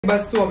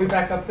बस तू अभी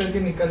पैकअप करके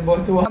निकल,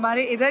 बहुत हुआ।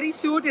 हमारे इधर ही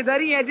शूट,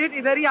 इधर ही एडिट,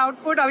 इधर ही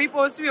आउटपुट, अभी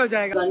पोस्ट भी हो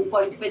जाएगा। गन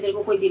पॉइंट पे तेरे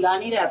को कोई दिला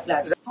नहीं रहा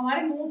फ्लैट।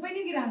 हमारे मुंह पे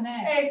नहीं गिराना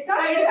है। ऐसा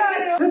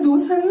मैं 2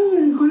 साल में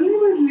बिल्कुल नहीं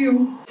बदली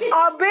हूँ।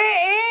 अबे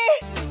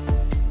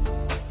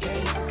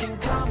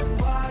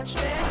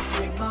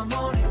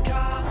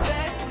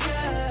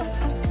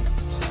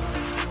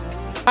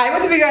Hi,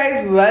 what's up you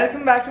guys?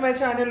 Welcome back to my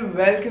channel.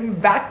 Welcome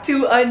back to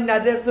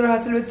another episode of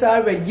Hustle with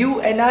Sar, where you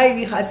and I,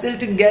 we hustle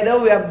together.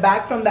 We are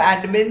back from the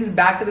Andamans,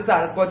 back to the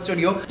Sara Spot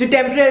studio, जो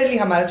temporarily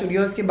हमारा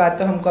studio, उसके बाद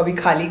तो हमको अभी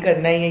खाली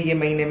करना ही है ये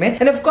महीने में।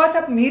 And of course,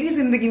 आप मेरी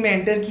जिंदगी में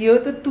enter किए हो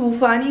तो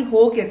तूफानी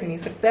हो कैसे नहीं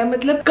सकता है।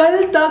 मतलब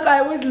कल तक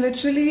I was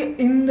literally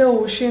in the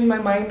ocean. My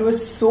mind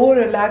was so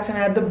relaxed and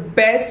I had the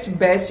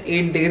best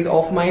 8 days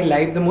of my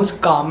life. The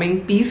most calming,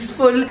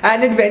 peaceful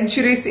and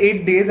adventurous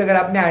 8 days.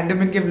 अगर आपने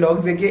Andaman के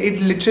vlogs देखे,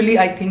 it literally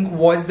I think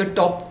was the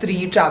top 3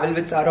 travel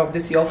with Sara of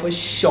this year for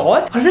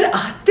sure. और फिर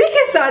आते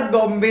के साथ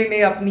बॉम्बे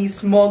ने अपनी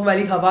स्मॉग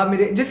वाली हवा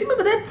मेरे, जैसे मैं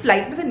पता है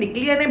फ्लाइट में से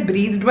निकली है,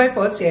 breathed my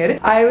first air,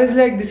 I was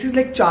like this is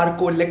like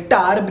charcoal, like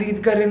tar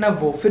breathe कर रहे ना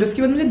वो। फिर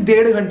उसके बाद मुझे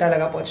 1.5 घंटा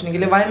लगा पहुंचने के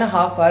लिए,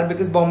 1.5 hours,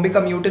 because Bombay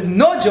commute is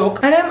no joke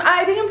and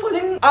I think I am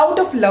following out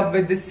of love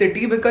with this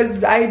city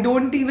because I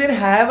don't even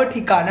have a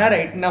ठिकाना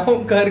राइट नाउ।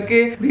 घर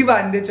के भी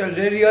वांदे चल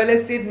रहे, real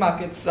estate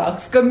market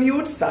sucks,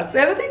 commute sucks,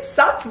 everything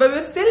sucks, but we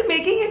are still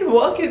making it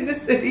work in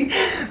this city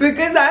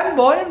because I am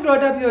born and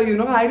brought up here, you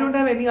know. I don't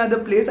have any other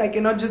place. I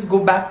cannot just go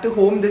back to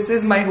home. This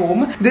is my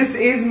home. This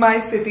is my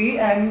city.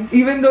 And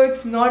even though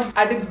it's not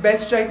at its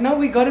best right now,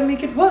 we gotta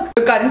make it work.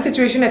 The current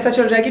situation ऐसा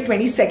चल रहा है कि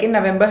 22nd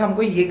November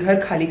हमको ये घर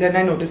खाली करना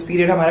है, notice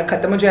period हमारा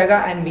खत्म हो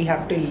जाएगा and we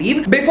have to leave.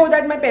 Before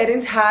that, my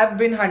parents have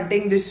been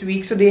hunting this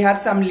week, so they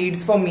have some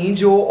leads for me,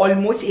 जो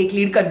almost एक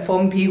lead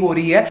confirm भी हो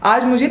रही है।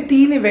 आज मुझे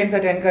 3 events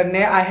attend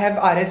करने हैं. I have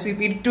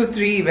RSVP'd to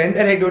 3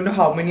 events and I don't know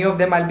how many of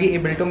them I'll be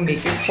able to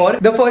make it for.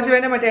 The first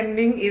event I'm attending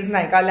is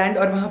Eclat,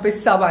 और वहाँ पे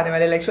सब आने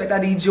वाले, like Shweta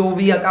the,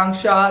 जोवी,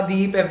 Akanksha,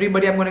 Deep,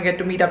 everybody I'm gonna get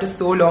to meet after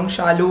so long,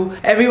 Shalu,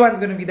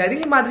 everyone's gonna be there. I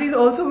think Madri is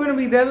also gonna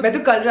be there. मैं तो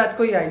कल रात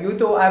को ही आई हूँ,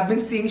 तो I've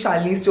been seeing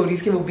Shalini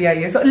stories कि वो भी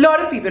आई है, so a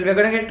lot of people, we're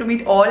gonna get to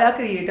meet all our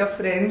creative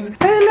friends.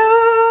 Hello,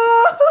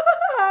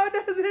 how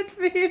does it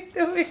feel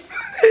to be?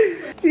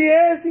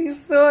 Yes, he's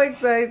so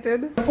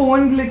excited.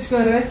 Phone glitch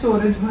कर रहा है,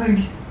 storage भर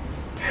गई।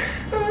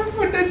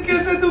 Footage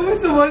कैसे तुम्हें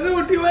सुबह से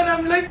उठी हुआ,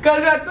 I'm like, कल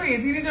रात को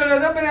एसी नहीं चल रहा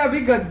था, मैंने अभी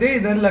गद्दे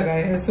इधर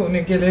लगाए हैं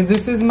सोने के लिए।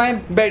 This is my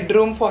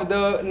bedroom for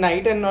the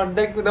night and not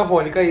that the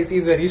hall का AC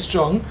is very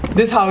strong.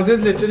 This house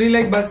is literally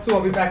like बस तू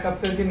अभी पैकअप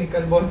करके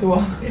निकल, बहुत हुआ।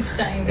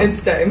 It's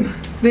time.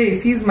 The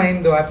AC is mine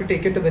though. I have to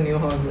take it to the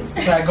new house.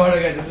 So I gotta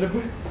get it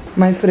repaired.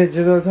 My fridge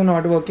is also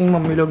not working.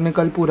 Mummy लोग ने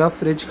कल पूरा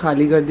फ्रिज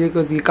खाली कर दिया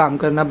because ये काम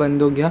करना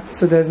बंद हो गया.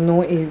 So there's no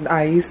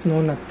ice,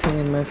 no nothing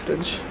in my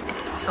fridge.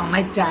 So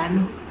my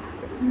tan.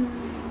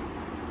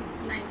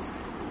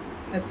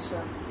 अच्छा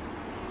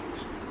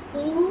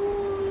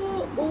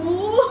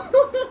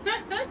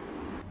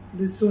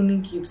This only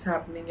keeps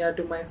happening यार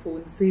to my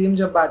phone. Same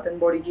जब बात एंड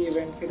बॉडी के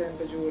इवेंट के टाइम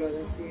पे जो हो रहा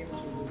था, same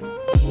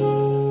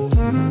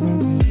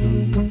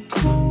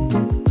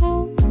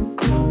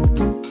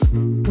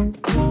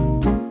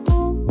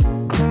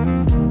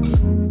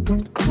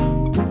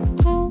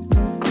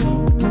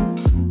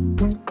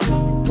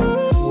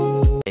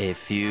A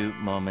few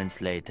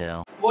moments later.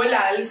 वो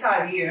लाल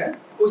साड़ी है,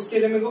 उसके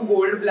लिए मेरे को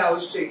गोल्ड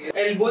ब्लाउज चाहिए,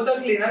 एल्बो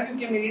तक लेना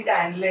क्योंकि मेरी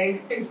टैन लेग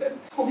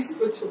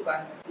उसको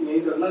छुपाना नहीं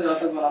करना, जहाँ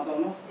तक बनाता हूँ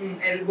ना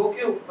एल्बो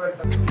के ऊपर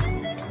तक।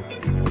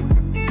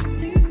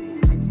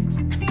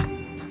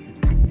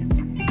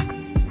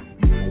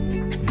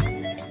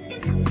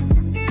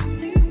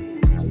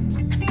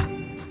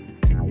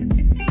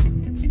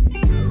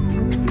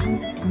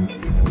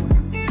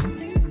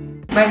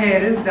 My hair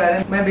is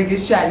done. My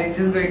biggest challenge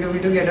is going to be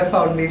to get a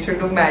foundation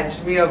to match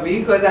me abhi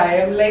because I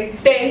am like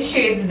 10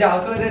 shades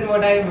darker than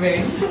what I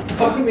went.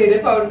 और मेरे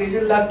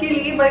foundation,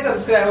 luckily my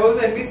subscribers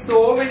sent me so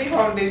many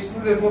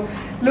foundations before.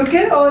 Look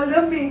at all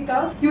the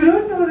makeup. You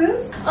don't know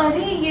this?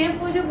 अरे ये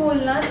मुझे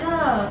बोलना था,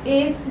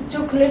 एक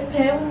जो clip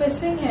है वो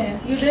मिसिंग है.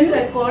 You didn't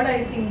record, I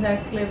think,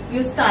 that clip.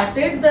 You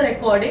started the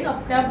recording,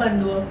 अपने आप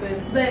बंद हुआ फिर.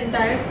 The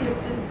entire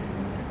clip is.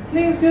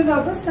 नहीं, उसके बाद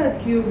वापस start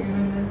की होगी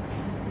मैंने.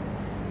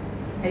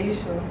 Are you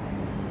sure?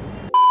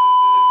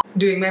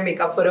 Doing my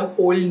makeup for a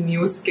whole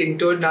new skin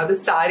tone. Now the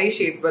सारे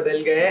shades बदल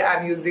गए.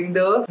 I'm using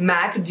the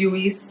MAC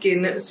Dewy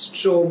Skin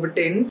Strobe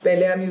Tint.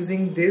 पहले I'm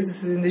using this.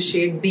 This is in the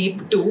shade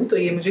Deep 2. तो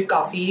ये मुझे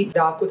काफी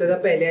dark होता था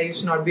पहले. I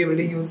used to not be able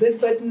to use it,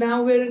 but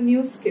now we're a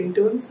new skin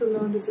tone, so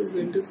now this is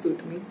going to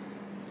suit me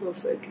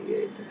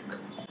perfectly, I think.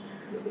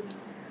 Look at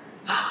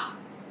that.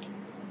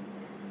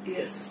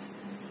 Yes,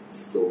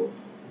 so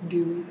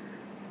dewy.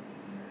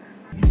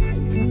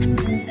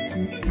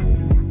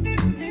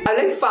 I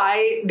have like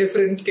 5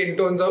 different skin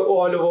tones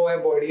all over my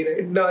body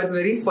right now. It's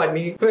very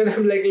funny when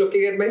I'm like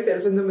looking at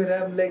myself in the mirror.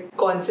 I'm like,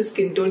 कौन से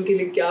skin tone के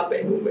लिए क्या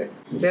पहनूं मैं?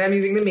 Then I'm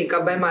using the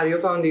Makeup by Mario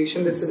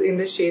foundation. This is in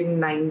the shade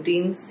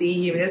 19C.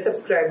 ये मेरे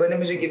subscriber ने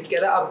मुझे गिफ्ट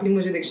किया था. अब भी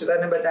मुझे दीक्षिता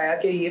ने बताया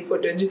कि ये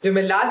फुटेज जो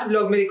मैं लास्ट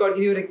ब्लॉग में रिकॉर्ड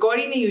की थी वो रिकॉर्ड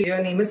ही नहीं हुई.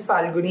 Her name is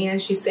Falguni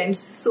and she sent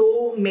so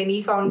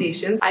many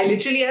foundations. I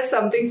literally have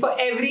something for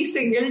every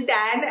single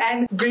tan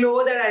and glow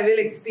that I will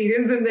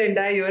experience in the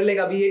entire year.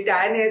 Like अभी ये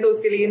tan है तो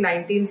उसके लिए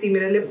 19C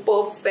मेरे लिए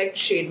perfect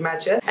shade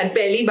match है. And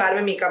पहली बार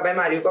मैं Makeup by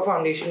Mario का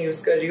foundation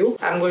use कर रही हूँ.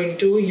 I'm going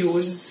to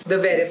use the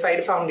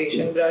verified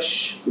foundation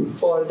brush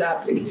for the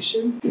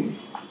application.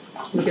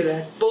 Look at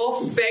that.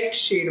 Perfect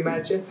shade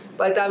match है.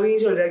 पता भी नहीं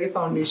चल रहा कि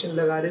foundation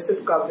लगा रहे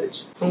सिर्फ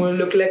coverage. I'm going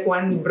to look like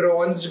one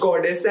bronzed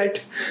goddess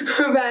at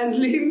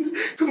Vaseline's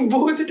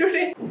booth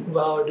today.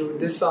 Wow, dude,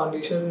 this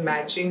foundation is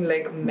matching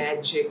like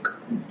magic.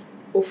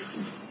 Oof.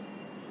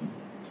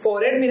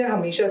 Forehead मेरा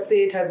हमेशा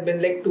से it has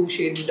been like 2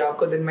 shades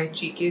darker than my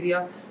cheek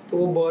area. तो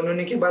वो burn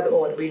होने के बाद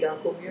और भी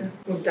dark हो गया.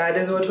 That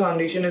is what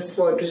foundation is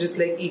for, to just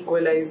like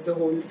equalize the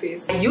whole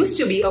face. I used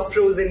to be a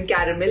frozen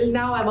caramel,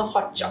 now I'm a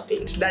hot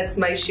chocolate. That's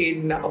my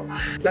shade now.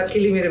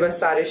 Luckily मेरे पास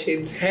सारे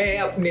shades हैं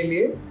अपने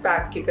लिए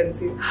pack के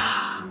concealer.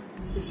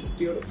 This is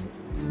beautiful.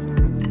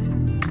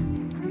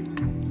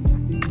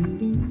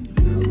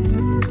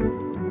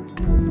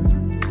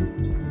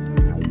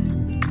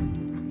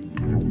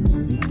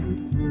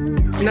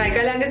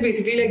 Nykaa Land is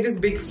basically like this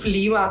big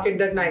flea market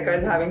that Nykaa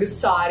is having. This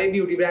सारे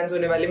beauty brands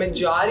होने वाले. मैं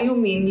जा रही हूँ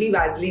mainly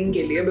Vaseline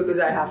के लिए because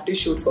I have to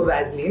shoot for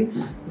Vaseline.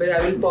 But I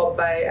will pop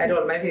by at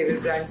all my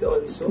favorite brands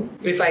also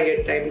if I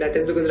get time. That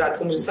is because रात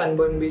को मुझे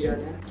Sunburn भी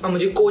जाना है. और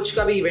मुझे कोच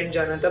का भी event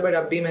जाना था but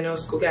अभी मैंने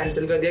उसको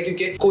cancel कर दिया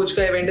क्योंकि कोच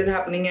का event is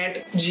happening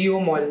at Geo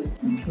Mall,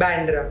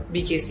 Bandra,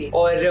 BKC.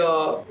 और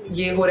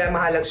ये हो रहा है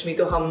महालक्ष्मी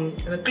तो हम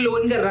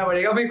क्लोन करना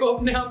पड़ेगा मेरे को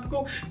अपने आप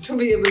को to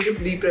be able to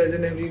be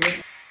present everywhere.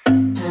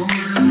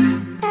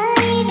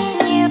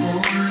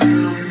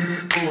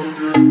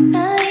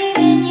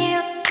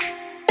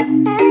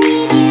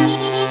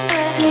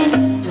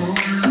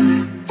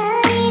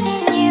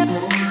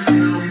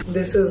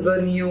 This is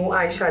the new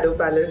eyeshadow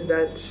palette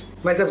that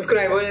my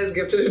subscriber has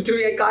gifted it to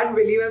me. I can't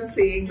believe I'm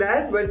saying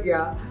that, but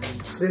yeah.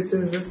 This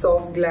is the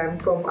Soft Glam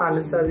from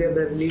Anastasia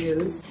Beverly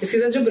Hills. इसके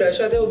साथ जो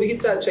brush आता है वो भी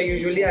कितना अच्छा है.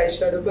 Usually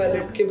eyeshadow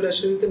palette के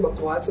brushes इतने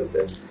बकवास होते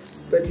हैं,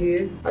 but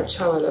ये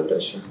अच्छा वाला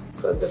brush है.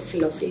 It's got the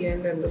fluffy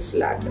end and the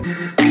flat end.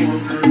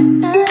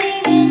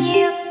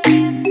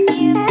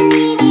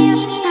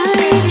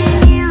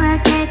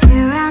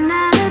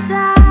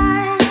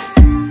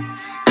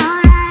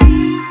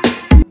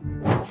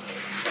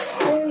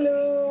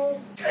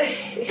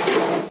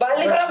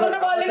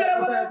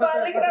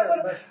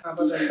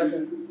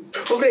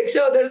 वो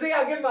प्रेक्षा उधर से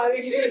आके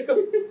मारेगी मेरे को.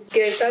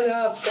 कैसा था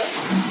आपका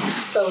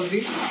सऊदी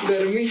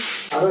गर्मी?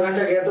 आधा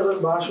घंटा गया था बस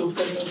बाहर शूट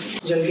करने,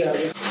 जल के आ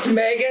गया.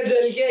 मैं क्या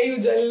जल के आई हूँ?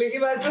 जलने की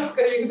बात तो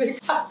करेंगे.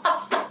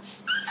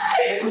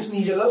 कुछ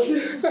नहीं जला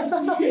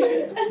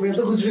मैं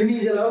तो कुछ भी नहीं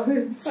जला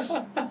फिर.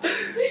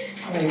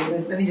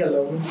 इतना नहीं जला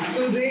हूँ.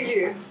 तू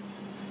देखिए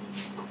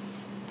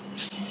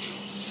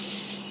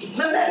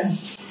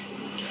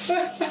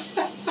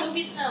तू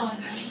कितना हो?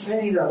 मैं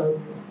नहीं ज्यादा.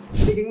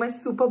 Taking my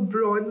super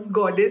bronze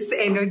goddess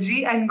energy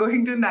and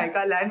going to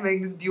Nykaa Land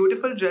wearing this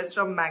beautiful dress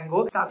from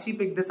Mango. Sakshi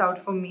picked this out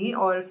for me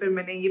और फिर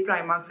मैंने ये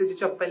Primark से जो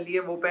चप्पल ली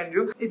है वो पहन रही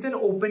हूँ. It's an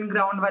open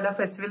ground वाला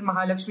festival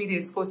महालक्ष्मी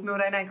रेस कोर्स में हो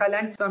रहा है Nykaa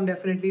Land, so I'm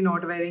definitely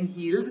not wearing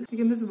heels.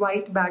 Taking this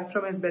white bag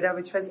from Esbera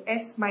which has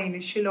S, my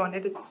initial on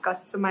it. It's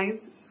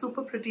customized,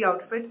 super pretty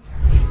outfit.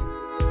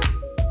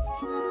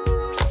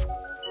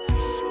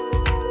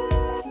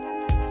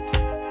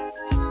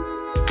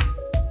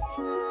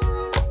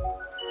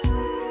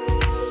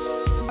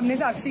 हमने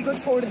साक्षी को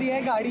छोड़ दिया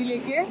है गाड़ी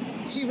लेके.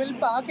 She will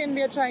park and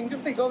we are trying to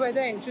figure where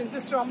the entrance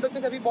is from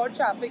because अभी बहुत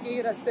traffic है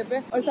ये रास्ते पे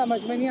और समझ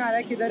में नहीं आ रहा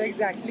है किधर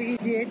exactly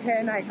गेट है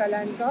Nykaa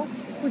Land का.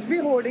 कुछ भी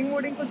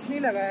होर्डिंग कुछ नहीं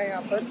लगा है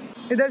यहाँ पर.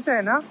 इधर से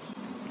है ना?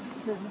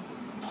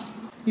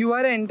 You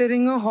are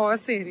entering a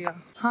horse area.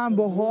 हाँ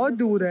बहुत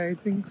दूर है. I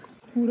think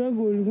पूरा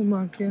गोल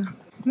घुमा के.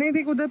 नहीं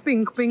देख उधर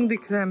पिंक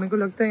दिख रहा है. मेरे को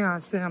लगता है यहाँ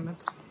से हमें.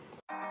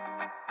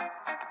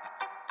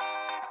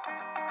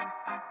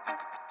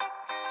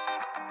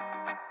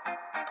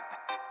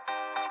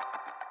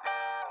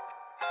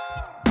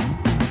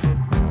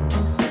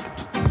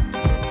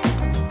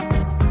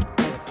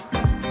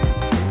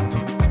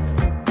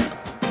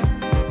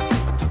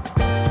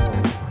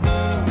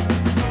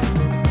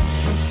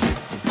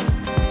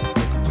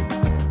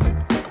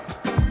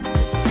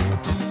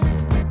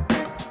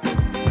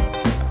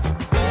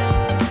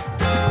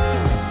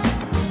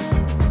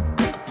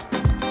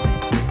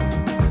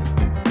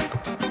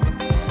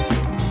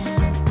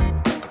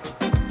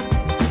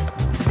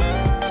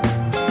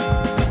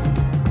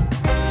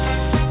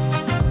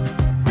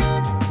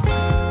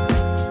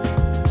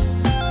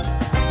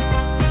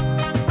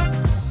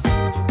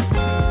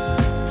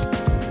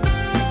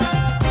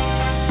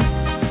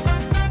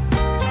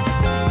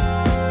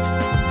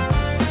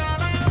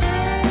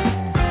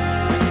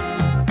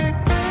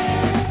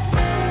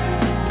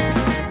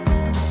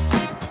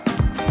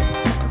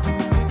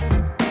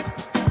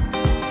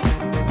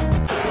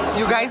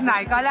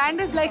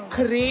 नायकालैंड is like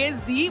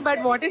crazy, but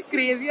what is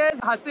crazier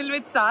is hustle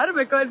with sir,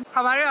 because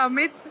हमारे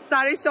अमित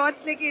सारे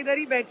शॉट्स लेके इधर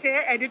ही बैठे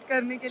हैं एडिट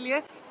करने के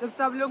लिए। जब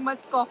सब लोग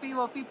मस्त कॉफी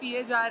वॉफी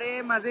पिए जा रहे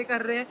हैं, मजे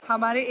कर रहे हैं,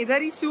 हमारे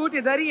इधर ही शूट,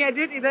 इधर ही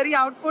एडिट, इधर ही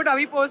आउटपुट,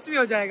 अभी पोस्ट भी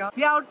हो जाएगा।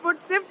 ये आउटपुट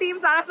सिर्फ टीम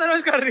सारा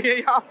सरोज कर रही है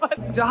यहाँ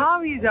पर। जहाँ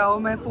भी जाओ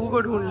मैं फू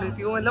को ढूंढ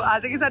लेती हूँ, मतलब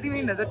आधे के साथ ही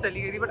मेरी नजर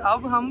चली गई थी, बट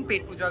अब हम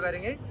पेट पूजा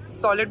करेंगे,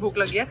 सॉलिड भूख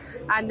लगी है।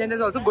 And then there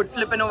is also good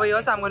flipping over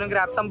here, so I am going to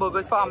grab some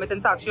burgers for Amit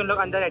and साक्षी। उन लोग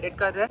अंदर एडिट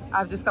कर रहे हैं। I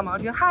have just come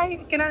out here. Hi,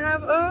 can I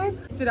have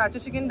a sriracha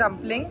chicken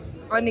dumpling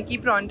और निकी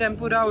prawn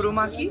tempura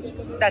उरुमाकी?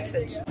 That's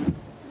it.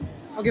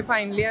 Okay,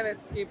 finally I've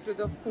escaped to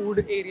the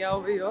food area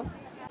over here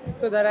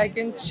so that I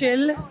can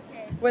chill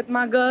with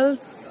my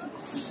girls.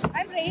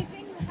 I'm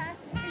raising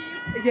hats for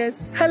you.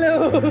 Yes, hello.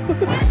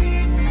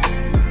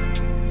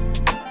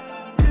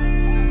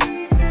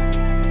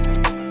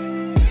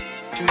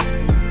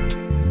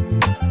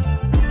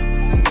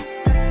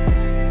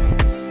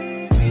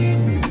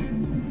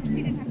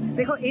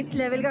 देखो इस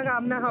level का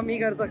काम ना हम ही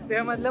कर सकते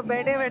हैं, मतलब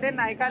बैठे बैठे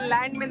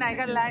नायकालैंड में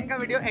नायकालैंड का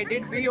वीडियो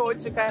एडिट भी हो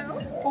चुका है,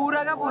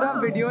 पूरा का पूरा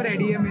वीडियो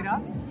रेडी है मेरा,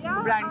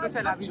 ब्रांड को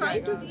चला भी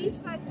जाएगा।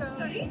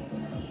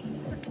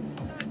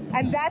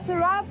 And that's a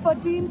wrap for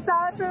Team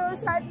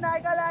Saros at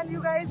Nagaland.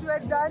 You guys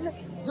were done.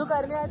 जो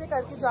करने आए थे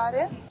करके जा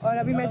रहे हैं, और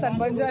अभी मैं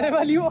सनबर्न जाने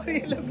वाली हूँ और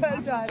ये लोग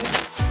घर जा रहे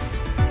हैं।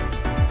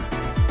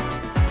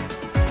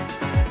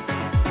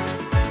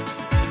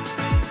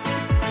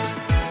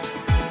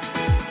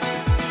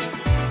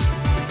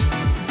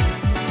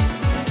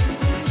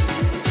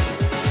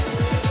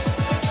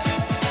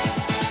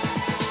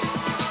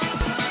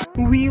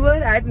 We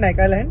were at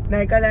नायकालैंड।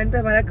 नायकालैंड पे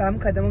हमारा काम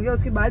खत्म हो गया।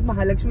 उसके बाद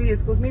महालक्ष्मी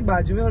रेस कोर्स में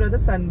बाजू में हो रहा था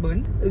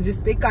सनबर्न,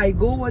 जिसपे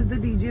काइगो was the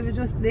DJ which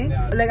was playing.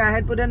 Like I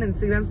had put an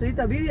Instagram story,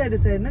 तभी वी हैड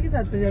डिसाइडेड ना कि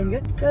साथ में जाएंगे।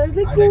 So I was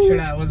like,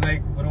 cool. I was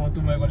like, bro,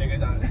 तुम मेरे को लेके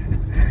जा रहे हैं।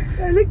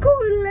 I was like,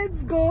 cool,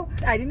 let's go.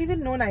 I didn't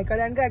even know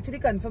नायकालैंड का एक्चुअली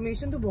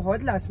कंफर्मेशन तो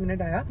बहुत लास्ट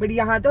मिनट आया, बट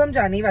यहाँ तो हम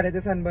जाने ही वाले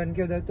थे सनबर्न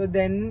के उधर। तो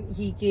then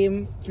he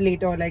came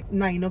later like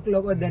 9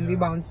 o'clock और then we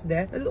bounced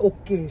there.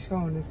 Okay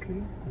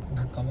honestly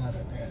धक्का मार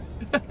रहे थे।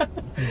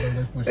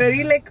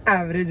 Very like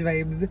average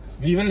vibes.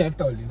 We even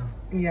left early ना।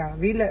 Yeah,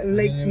 we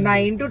like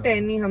 9 to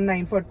 10 ही, हम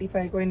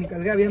 9:45 को ही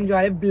निकल गए। अभी हम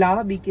जा रहे ब्ला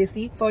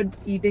BKC for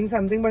eating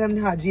something, but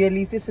हमने हाजी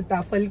अली से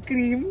सीताफल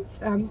क्रीम,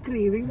 I'm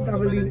craving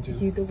सीताफल।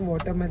 He took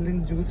watermelon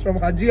juice from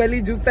Haji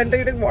Ali juice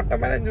center. He took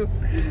watermelon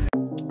juice.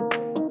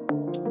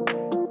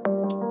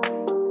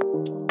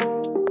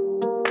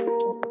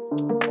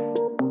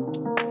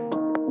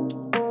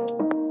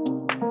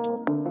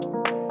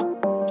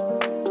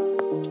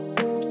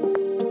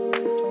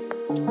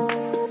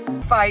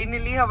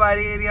 Finally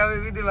हमारे एरिया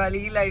में भी दिवाली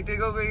की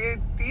लाइटिंग हो गई है।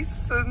 इतनी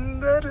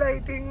सुंदर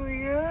लाइटिंग हुई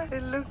है।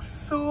 It looks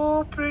so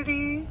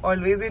pretty.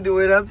 Always they do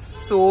it up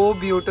so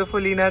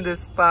beautifully na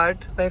this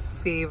part. My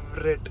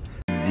favorite.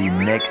 The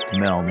next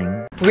morning.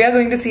 We are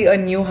going to see a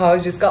new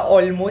house जिसका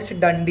almost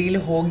done deal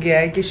हो गया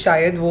है कि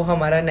शायद वो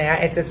हमारा नया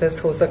SSS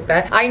हो सकता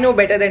है। I know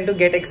better than to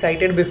get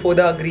excited before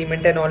the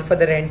agreement and all for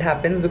the rent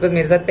happens, because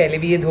मेरे साथ पहले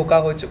भी ये धोखा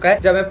हो चुका है,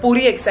 जब मैं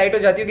पूरी एक्साइट हो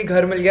जाती हूँ कि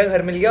घर मिल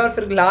गया और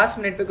फिर लास्ट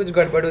मिनट पे कुछ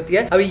गड़बड़ होती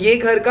है। अभी ये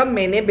घर का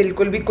मैंने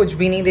बिल्कुल भी कुछ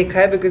भी नहीं देखा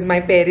है, because my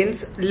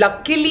parents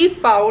luckily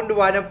found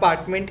one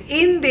apartment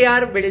in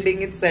their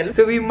building itself,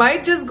 so we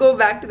might just go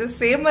back to the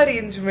same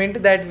arrangement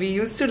that we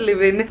used to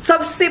live in.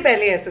 सबसे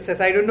पहले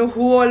SSS, I don't know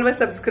who all were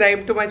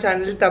subscribe to my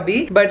channel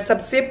तभी, but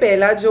सबसे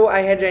पहला जो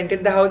I had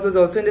rented the house was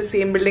also in the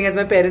same building as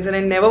my parents, and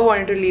I never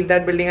wanted to leave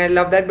that building. I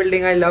love that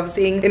building, I love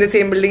staying in the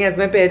same building as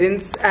my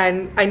parents,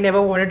 and I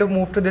never wanted to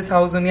move to this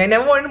house only. I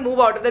never wanted to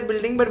move out of that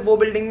building, but वो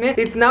building में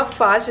इतना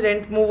fast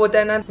rent move होता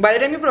है ना, by the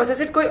time you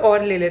process it कोई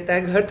और ले लेता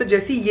है घर। तो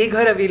जैसे ये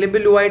घर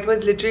अवेलेबल हुआ, इट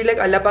वाज लिटरली लाइक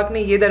अल्लाह पाक ने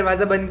ये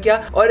दरवाजा बंद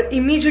किया और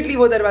इमीडिएटली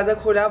वो दरवाजा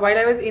खोला। While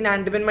I was in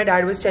Andaman, my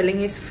dad was telling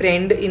his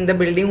friend in the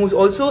building who is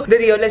also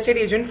the real estate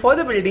agent for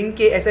the building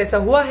के ऐसा ऐसा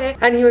हुआ है,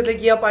 एंड ही वाज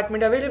लाइक ये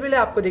अपार्टमेंट अवेलेबल है,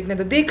 आपको देखना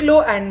तो देख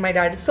लो। And my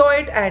dad saw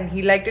it and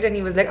he liked it, and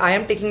he was like I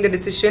am taking the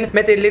decision,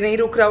 मैं तेरे लिए नहीं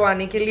रुक रहा हूं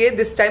आने के लिए,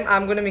 this time I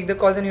am gonna make the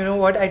calls, and you know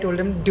what, I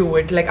told him do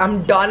it, like I am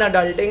done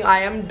adulting, I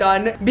am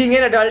done being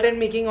an adult and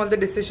making all the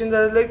decisions. I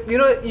was like, you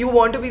know, you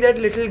want to be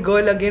that little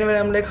girl again where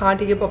I'm like, हाँ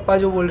ठीक है पप्पा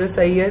जो बोल रहे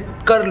सही है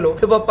कर लो।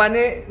 तो पप्पा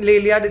ने ले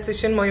लिया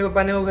डिसीजन, मम्मी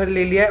पापा ने वो घर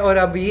ले लिया है और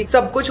अभी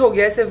सब कुछ हो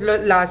गया है, सिर्फ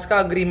लास्ट का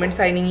अग्रीमेंट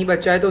साइनिंग ही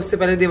बचा है। तो उससे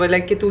पहले देवर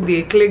लाइक कि तू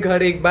देख ले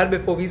घर एक बार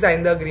before we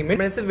sign the agreement.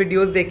 मैंने सिर्फ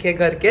वीडियोस देखे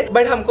घर के,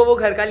 बट हमको वो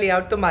घर का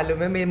लेआउट तो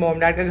मालूम है, मेरे मॉम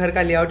डैड का घर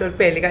का लेआउट और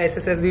पहले का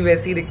SSS भी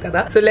वैसे ही दिखता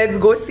था। So let's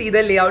go see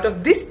the layout of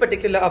this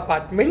particular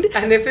apartment,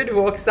 and if it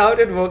works out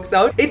it works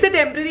out. It's a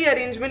temporary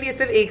arrangement, ये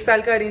सिर्फ 1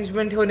 साल का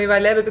अरेंजमेंट होने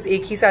वाला है, बिकॉज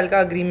 1 ही साल का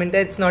अग्रीमेंट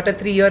है, it's not a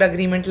 3-year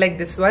agreement like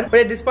this one. But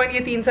at this point ये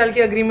 3 साल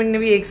के अग्रीमेंट ने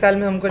भी 1 साल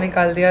में हमको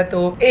निकाल दिया,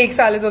 तो 1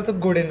 साल is also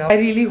good enough. I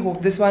really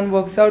hope this one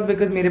works out,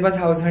 because मेरे पास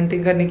हाउस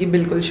हंटिंग करने की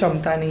बिल्कुल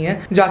क्षमता नहीं है।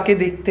 जाके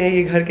देखते हैं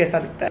ये घर कैसा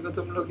दिखता है।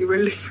 तुम लोग की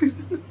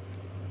बिल्डिंग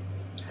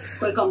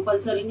कोई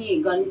कंपलसरी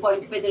नहीं, गन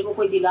पॉइंट पे तेरे को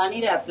कोई दिला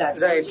नहीं रहा फ्लैट।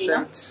 राइट।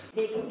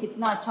 देखिए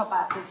कितना अच्छा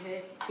पैसेज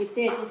है,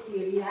 कितने अच्छी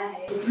सीढ़ियां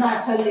है, कितना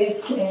अच्छा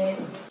लिफ्ट है,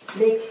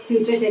 देख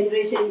फ्यूचर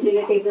जनरेशन के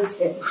लिए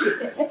टेबल्स है।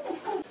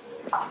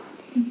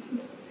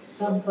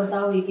 सब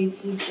बताओ एक एक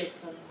चीज चेक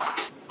करो।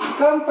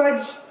 Come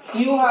fudge.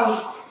 New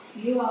house.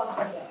 You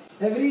are.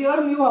 Every year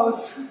new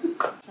house.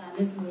 Fan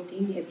is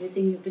working.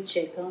 Everything you have to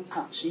check on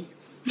Sakshi.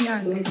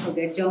 Yeah. Don't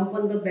forget. Jump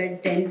on the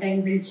bed 10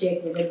 times and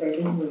check whether bed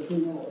is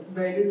working or not.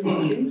 Bed is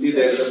working. See,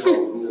 there is a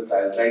problem in the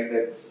tile. Like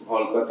that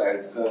hall ka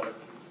tiles ka.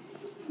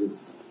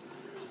 This.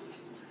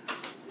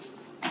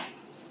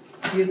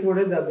 ये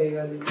थोड़े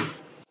दबेगा लेकिन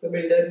तो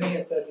builder ने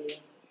ऐसा दिया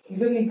ये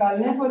सब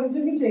निकालना है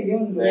फर्नीचर की चाहिए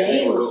उनको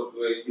नहीं वो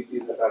लोग एक ही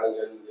चीज हटाने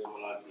के लिए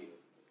मनाती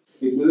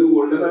है इसमें भी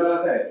गोल्डन आ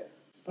जाता है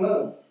हाँ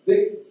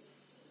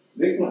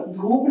देख ना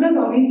धूप ना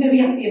जमीन पे भी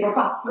आती है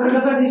पापा घर का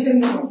कंडीशन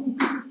में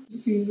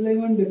This feels like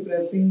one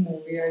depressing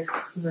movie I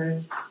swear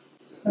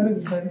अरे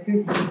घर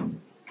के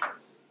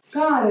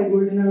कहाँ आ रहे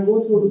गोल्डन वो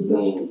थोड़ा सा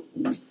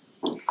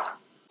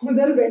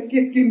उधर बैठ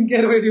के स्किन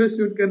केयर वीडियो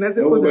शूट करने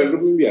से उधर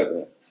बेडरूम में भी आता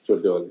है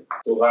छोटे वाले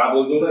तो हाँ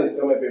बोल दो ना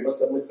इसका मैं पेपर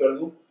सबमिट कर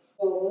दूं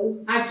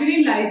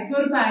एक्चुअली लाइट्स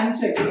और फैन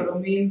चेक करो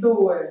मेन तो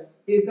वो है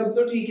ये सब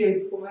तो ठीक है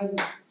इसको मैं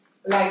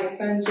लाइट्स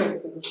फैन चेक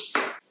करो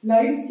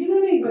लाइट्स की तो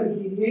नहीं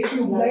करती ये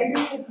ट्यूबलाइट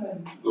है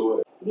दो है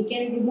We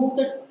can remove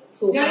the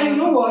sofa. Yeah, you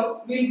know what?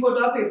 We'll put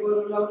our paper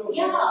roll out.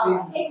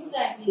 Yeah,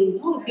 exactly.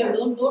 No, if you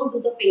don't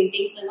do the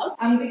paintings and all.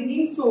 I'm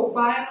thinking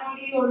sofa and all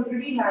he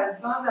already has.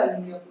 कहाँ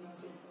डालेंगे अपना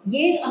sofa?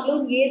 ये हम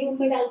लोग ये room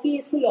में डाल के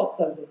इसको लॉक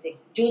कर देते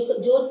जो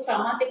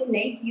सामान तेरे को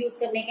नहीं यूज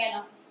करने का है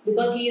ना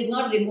because he is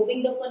not removing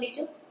the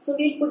furniture so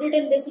we'll put it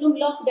in this room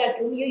lock that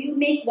room you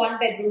make one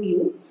bedroom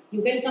use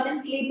you can come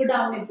and sleep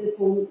down if this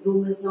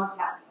room is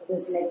not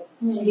this like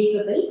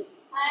sleepable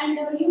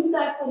and use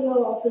that for your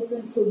office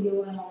and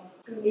studio and all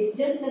it's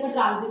just like a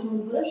transit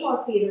room for a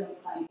short period of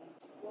time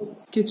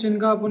kitchen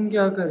का अपन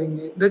क्या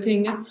करेंगे the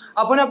thing is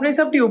अपन अपने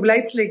सब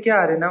tubelights लेके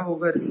आ रहे ना वो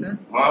घर से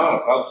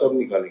हाँ सब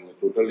निकालेंगे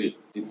टोटली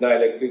जितना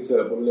इलेक्ट्रिक से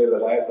अपन ने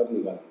लगाया सब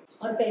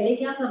निकालेंगे और पहले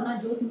क्या करना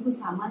जो तुमको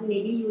सामान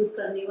नहीं यूज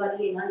करने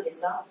वाली है ना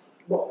जैसा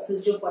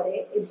बॉक्सेस जो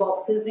पड़े इस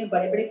बॉक्सेस में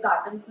बड़े बड़े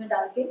कार्टन्स में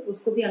डाल के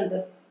उसको भी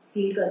अंदर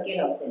सील करके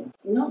रख देना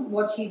you know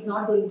what she is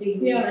not going to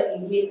use the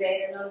Indian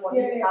wear and what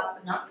is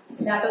up ना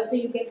that also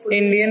you can put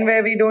Indian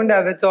wear we don't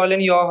have it's all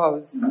in your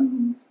house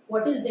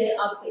What is there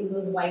up in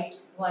those white?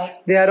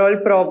 They are all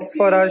props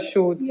for our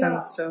shoots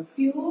and stuff.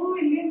 Few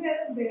Indian wear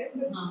is there,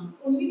 but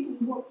only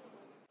 2 boxes.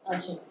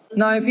 अच्छा.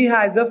 Now if he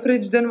has a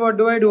fridge, then what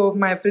do I do of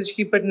my fridge?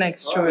 Keep it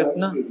next to it,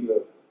 ना?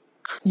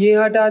 ये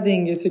हटा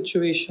देंगे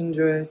situation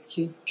जो है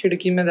इसकी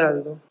खिड़की में डाल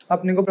दो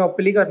अपने को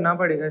प्रॉपर्ली करना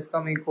पड़ेगा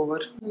इसका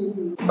मेकओवर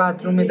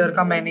बाथरूम इधर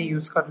का मैं नहीं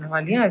यूज करने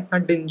वाली है इतना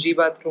डिंजी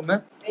बाथरूम है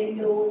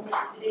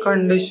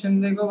कंडीशन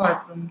देखो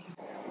बाथरूम की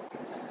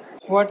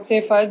What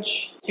say fudge?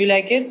 You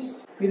like it?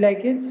 You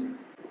like it?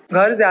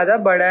 घर ज्यादा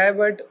बड़ा है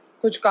बट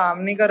कुछ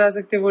काम नहीं करा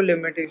सकते वो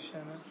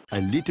लिमिटेशन है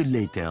A little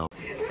later.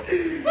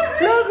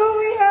 Look who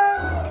we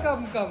have!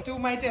 Come to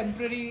my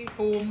temporary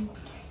home.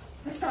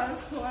 The Star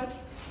Squad.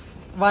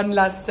 One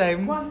last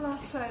time.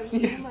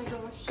 Yes. Oh my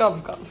gosh. Come.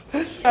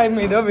 I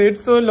made her wait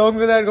so long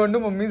because I had gone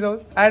to mummy's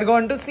house. I had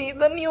gone to see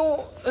the new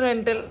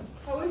rental.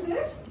 How is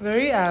it?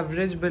 Very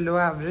average, below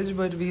average,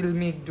 but we'll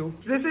make do.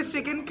 This is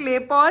chicken clay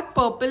pot,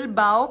 purple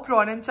bao,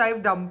 prawn and chive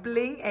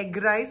dumpling,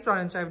 egg rice,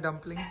 prawn and chive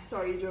dumpling.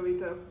 Sorry,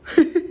 Jovita.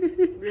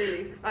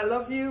 Really. I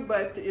love you,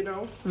 but you know.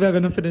 We're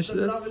gonna finish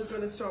the this. love is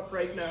gonna stop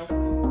right now.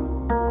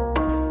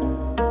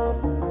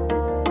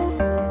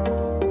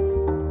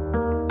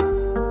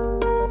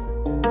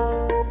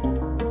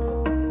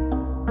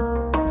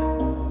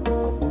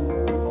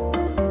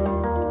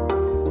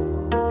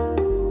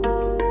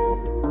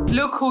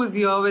 Look who's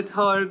here with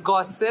her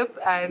gossip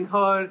and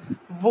her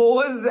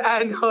woes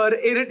and her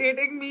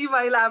irritating me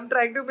while I'm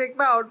trying to make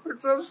my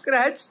outfit from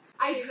scratch.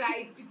 I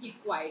tried to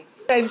keep quiet.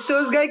 French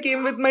toast guy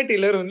came with my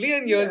tailor only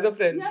and here's the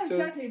French toast.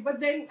 Exactly. But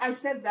then I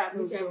said that,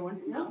 which I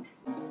wanted now.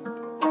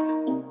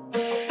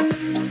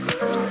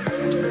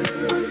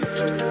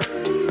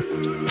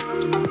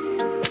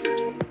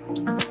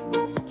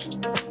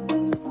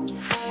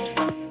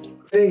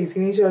 AC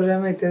नहीं चल रहा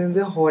है मैं इतने दिन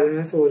से hall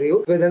में सो रही हूँ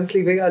because I'm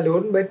sleeping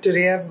alone but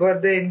today I've got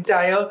the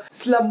entire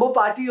slumber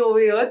party over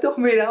here तो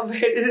मेरा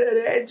bed इधर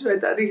है and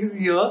Shweta is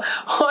here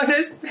on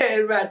a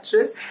spare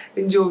mattress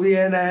and Jovi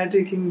and I are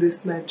taking this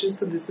mattress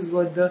so this is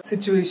what the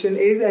situation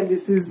is and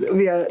this is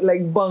we are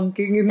like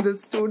bunking in the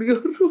studio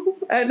room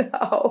and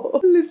how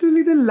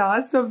literally the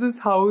last of this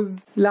house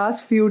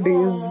last few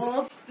days.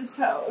 Aww, this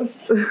house.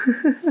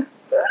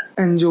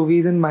 And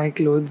Jovi's in my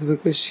clothes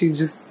because she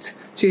just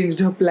changed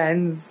her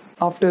plans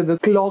after the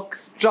clock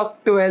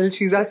struck 12.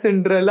 She's our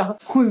Cinderella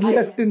who's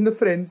left in the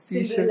Friends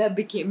t-shirt. Cinderella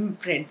became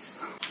Friends.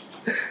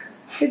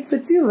 It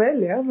fits you well,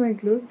 yeah, my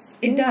clothes.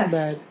 It Not does.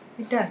 bad.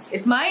 It does.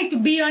 It might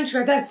be on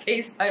Shweta's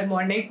face by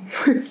morning.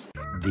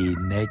 The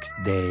next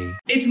day.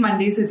 It's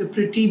Monday, so it's a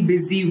pretty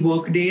busy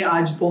work day.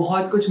 आज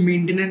बहुत कुछ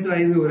maintenance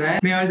wise हो रहा है.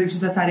 मैं और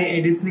दीक्षिता सारे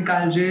edits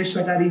निकाल रहे हैं.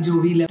 श्वेता दी जो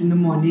भी left in the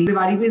morning.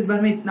 Diwali पे इस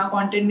बार मैं इतना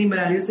कंटेंट नहीं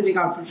बना रही हूँ, सिर्फ एक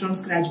आउटफिट फ्रॉम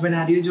स्क्रैच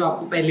बना रही हूँ जो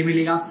आपको पहले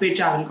मिलेगा, फिर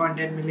ट्रैवल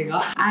कंटेंट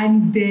मिलेगा.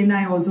 And then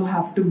I also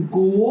have to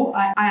go.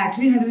 I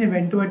actually had an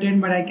event to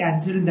attend but I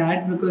cancelled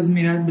that because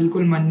मेरा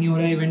बिल्कुल मन नहीं हो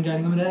रहा है इवेंट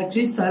जाने का. मेरा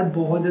एक्चुअली सर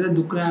बहुत ज्यादा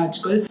दुख रहा है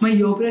आजकल. माई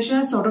year pressure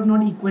has sort of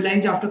not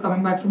equalised after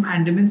coming back from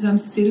Andaman, so I am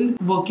still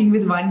working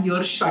with one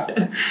year shut.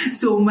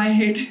 So my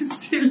head is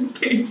still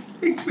pen.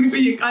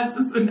 ये कान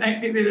से सुनाई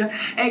नहीं दे रहा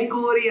है, एको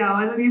हो रही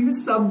आवाज और ये फिर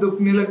सब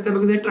दुखने लगता है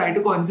because I try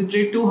to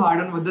concentrate to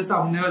hard on what the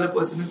सामने वाला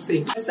पर्सन इज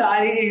सेइंग.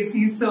 सारे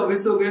एसी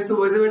सर्विस हो गए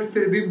सुबह से, बट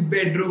फिर भी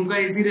बेडरूम का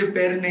एसी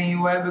रिपेयर नहीं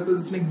हुआ है बिकॉज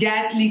उसमें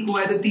गैस लीक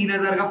हुआ है तो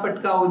 3000 का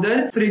फटका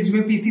उधर. फ्रिज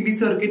में पीसीबी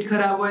सर्किट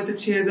खराब हुआ है तो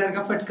 6000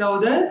 का फटका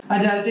उधर.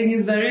 Adulting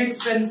is very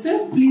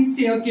expensive. Please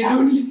stay okay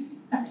only.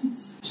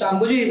 शाम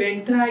को जो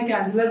इवेंट था I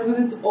cancel that because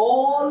it's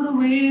all the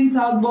way in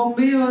south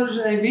Bombay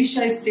और I wish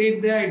I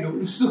stayed there. I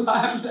don't. So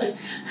I am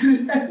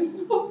like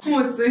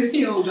मुझसे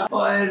नहीं होगा.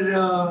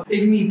 और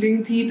एक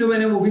मीटिंग थी तो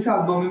मैंने वो भी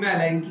साउथ बॉम्बे में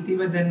अलाइन की थी,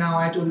 but then now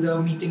I told the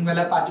meeting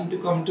वाला party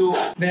to come to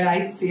where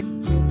I stay.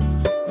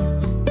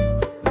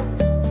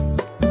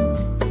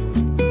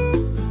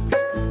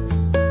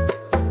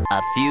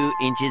 A few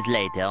inches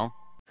later.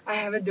 I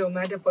have a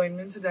dermat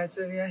appointment, so that's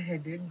where we are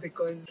headed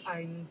because I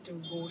need to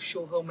go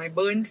show her my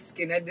burnt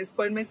skin. At this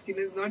point, my skin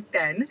is not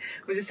tan.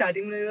 मुझे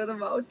starting में लग रहा था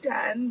wow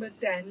tan, but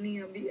tan नहीं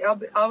अभी.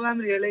 अब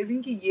I'm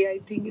realizing कि ये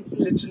I think it's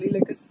literally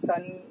like a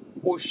sun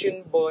ocean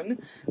burn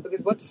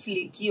because बहुत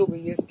flaky हो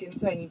गई है skin,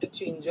 so I need to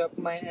change up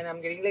my and I'm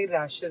getting like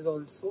rashes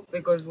also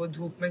because वो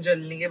धूप में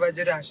जलने के बाद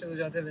जो rashes हो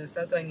जाते हैं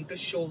वैसा. तो I need to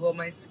show her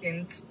my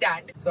skin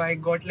stat. So I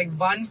got like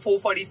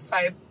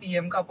 4:45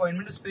 PM का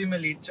appointment. उस पर भी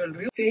मैं late चल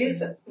रही हूँ.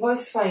 Face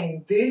was fine.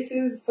 This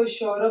is for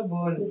sure a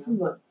burn. This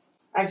is burn.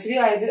 Actually,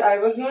 I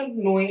was not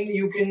knowing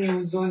you can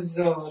use those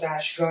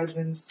rash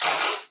guards and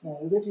stuff.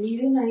 Yeah, they're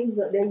really nice.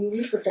 They're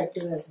really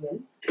protective as well.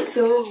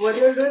 So what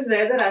you'll do is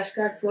wear the rash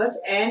guard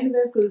first and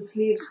the full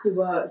sleeve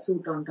scuba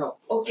suit on top.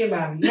 Okay,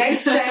 ma'am.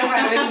 Next time I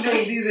will do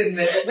these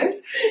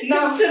investments. Now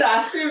you should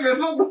ask me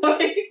before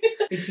going.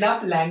 इतना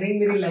planning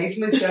मेरी life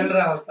में चल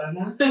रहा होता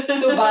ना,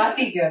 तो बात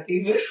ही क्या थी?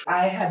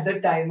 I had the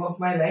time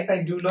of my life.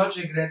 I do not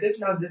regret it.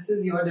 Now this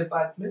is your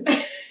department.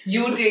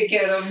 You take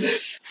care of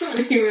this.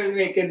 We will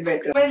make it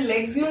better. My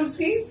legs, you'll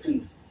see.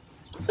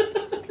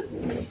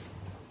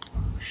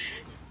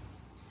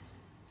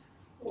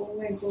 Oh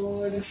my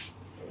god.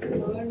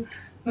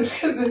 Look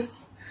at this.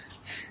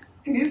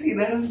 Can you see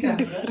that on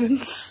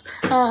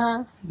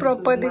camera?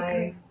 Proper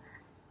दिख.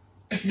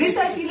 This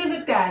I feel is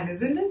a tan,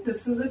 isn't it?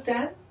 This is a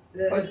tan?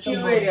 There are few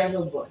areas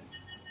of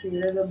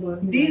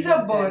burn. These are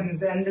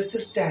burns and this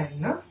is tan,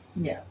 no?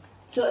 Yeah.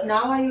 So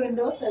now are you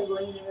indoors? Are you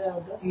going anywhere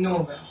outdoors?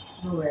 Nowhere.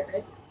 Nowhere,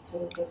 right?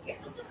 So take care.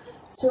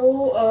 So,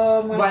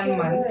 1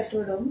 month. At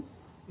home.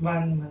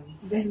 1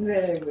 month. Then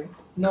where are you going?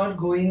 Not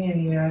going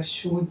anywhere.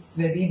 Shoots,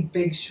 very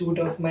big shoot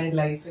of my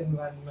life in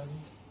 1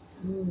 month.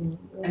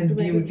 And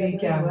beauty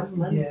camp.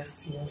 Yes.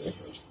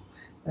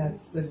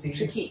 That's the deal.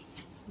 Tricky.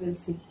 We'll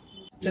see.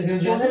 Does your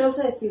Forehead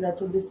also I see that.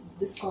 So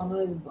this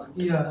corner is burnt.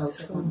 Yeah.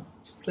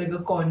 It's like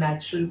a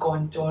natural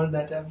contour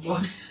that I've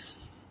got.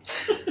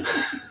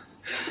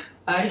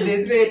 I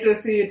did wait to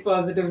see it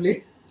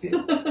positively.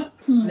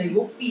 Like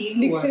वो peel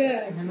हुआ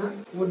है ना,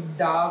 वो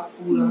dark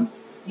पूरा.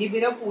 ये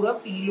मेरा पूरा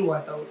peel हुआ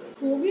था उधर.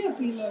 हो गया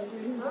peel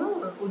already.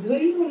 हाँ,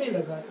 उधर ही होने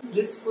लगा.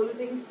 This full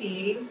thing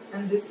peeled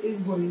and this is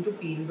going to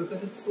peel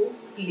because it's so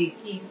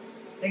flaky.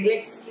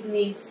 Like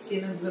snake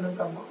skin is gonna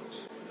come out.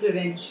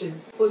 Prevention.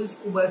 Full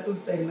scuba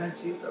suit पहनना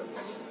चाहिए था.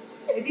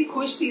 इतनी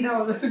खुश थी ना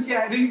उधर कि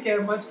I didn't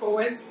care much for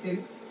my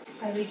skin.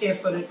 I will care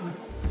for it now.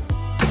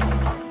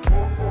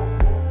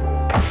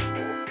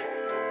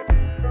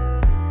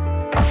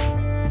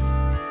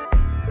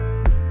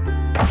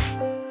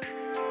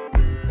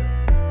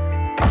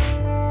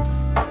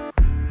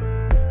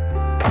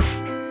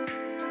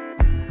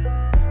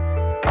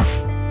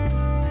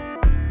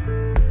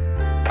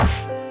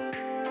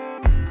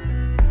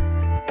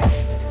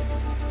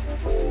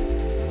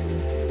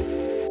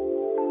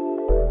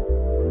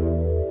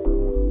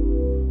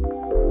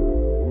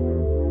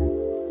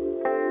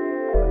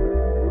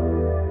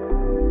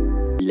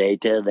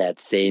 Later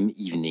that same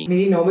evening.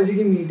 मेरी 9 बजे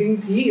की मीटिंग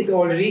थी. It's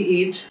already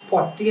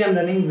 8:40. I'm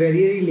running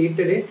very late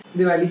today.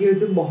 Diwali की वजह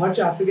से बहुत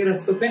ट्रैफिक है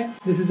रास्तों पे.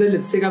 This is the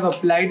lipstick I've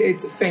applied.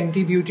 It's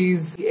Fenty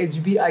Beauty's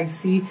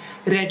HBIC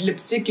red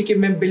lipstick क्योंकि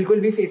मैं बिल्कुल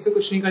भी फेस पे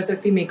कुछ नहीं कर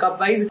सकती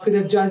makeup wise because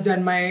I've just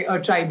done my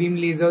tri-beam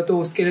laser. तो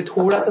उसके लिए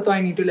थोड़ा सा तो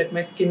I need to let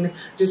my skin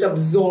just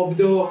absorb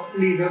the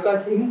laser का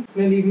thing.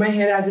 I'm gonna leave my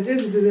hair as it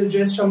is. This is a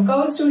dress from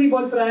Cover Story.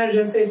 बहुत पुराना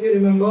dress है if you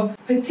remember.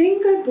 I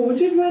think I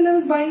bought it while I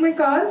was buying my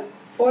car.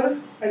 और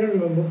I don't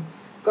remember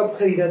कब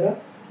खरीदा था.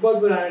 बहुत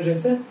पुराना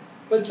dress है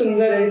बहुत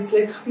सुंदर है. It's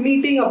like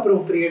meeting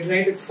appropriate,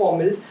 right? It's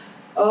formal.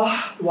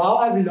 Wow,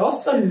 I've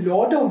lost a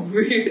lot of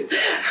weight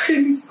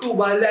in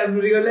scuba. I'm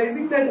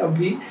realizing that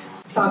abhi.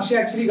 Sakshi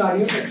actually गाड़ी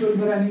में पेट्रोल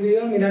भराने गई है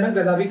और मेरा ना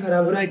गला भी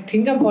खराब हो रहा है. I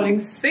think I am falling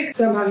sick,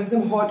 so I am having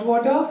some hot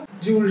water.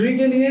 Jewellery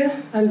के लिए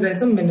I will where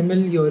some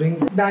minimal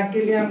earrings. Bag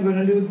के लिए I am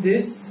gonna do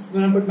this,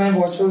 gonna put my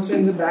watch also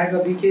in the bag.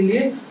 अभी के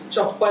लिए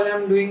चप्पल I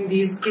am doing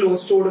these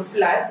close toad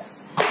flats.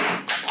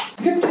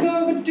 Good to go,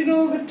 good to go,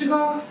 good to go.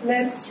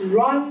 Let's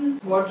run.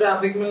 बहुत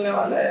traffic मिलने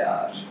वाला है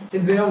यार.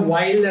 It's been a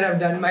while that I've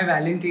done my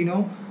Valentino,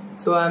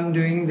 so I'm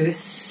doing this.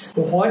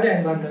 बहुत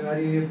time बाद लगा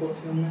रही है ये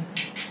परफ्यूम में.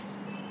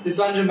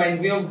 This one reminds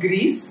me of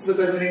Greece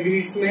because मैंने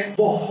Greece में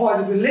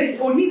बहुत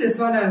like only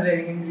this one I'm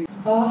wearing in Greece.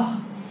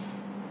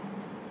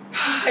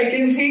 I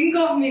can think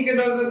of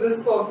Mykonos with this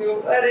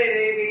perfume. अरे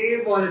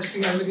रे बहुत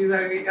अच्छी memories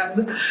आ गई याद.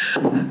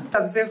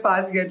 सबसे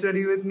fast get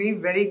ready with me.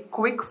 Very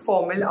quick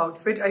formal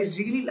outfit. I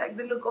really like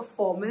the look of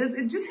formals.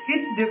 It just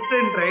hits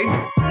different, right?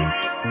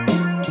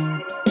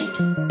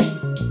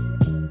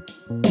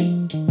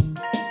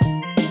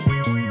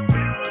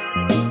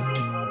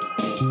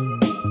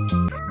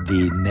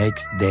 The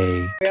next day.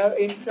 We are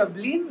in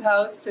Prablin's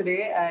house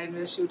today and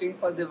we're shooting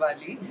for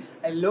Diwali.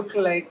 I look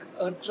like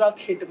a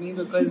truck hit me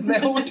because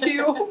मैं उठी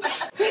हूँ.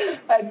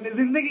 And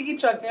जिंदगी की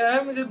truck ने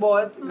ना मुझे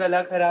बहुत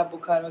गला खराब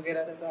बुखार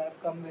वगैरह था, तो I have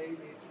come very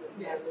late.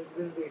 Yes, has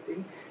been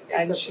waiting,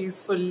 and she's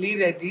fully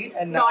ready.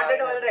 And now Not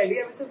at all ready.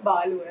 अभी सिर्फ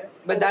बाल हुआ है.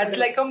 But that's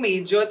like a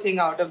major thing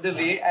out of the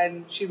way,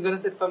 and she's gonna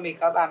sit for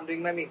makeup. I'm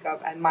doing my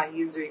makeup, and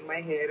Mahi is doing my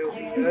hair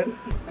over here.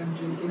 I'm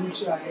drinking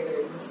chai,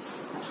 guys.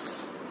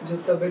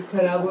 जब तबीयत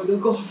खराब हो तो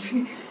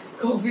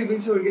coffee भी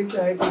छोड़ के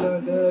चाय पीना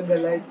होता है.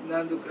 गला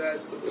इतना दुख रहा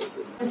है सुबह से.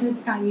 ऐसे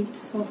tight,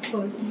 soft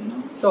curls, you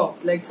know.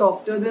 Soft, like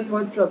softer than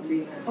what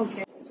Prablin has.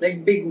 Okay. Like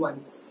big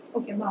ones.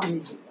 Okay,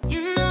 bounce.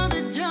 You know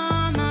the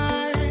drama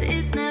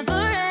is never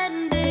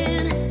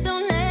ending.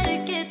 Don't let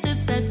it get the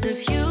best of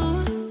you.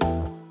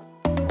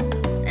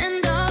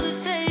 And all the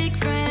fake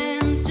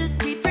friends just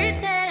keep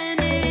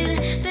pretending.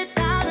 That's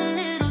how the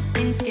little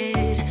things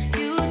get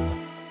huge.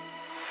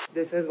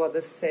 This is what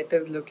the set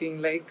is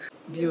looking like.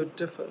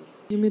 Beautiful.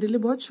 ये मेरे लिए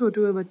बहुत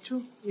छोटू है बच्चों.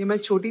 ये मैं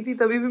छोटी थी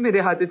तभी भी मेरे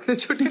हाथ इतने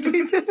छोटे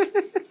नहीं थे.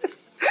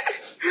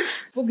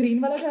 वो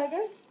green वाला try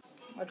कर?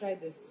 Or try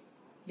this?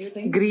 Do you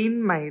think? Green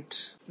might.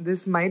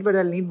 This might, but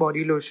I'll need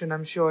body lotion.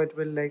 I'm sure it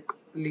will like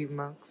leave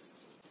marks.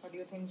 What do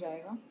you think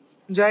जाएगा?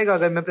 जाएगा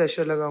अगर मैं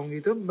प्रेशर लगाऊंगी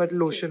तो, बट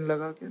लोशन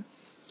लगा के.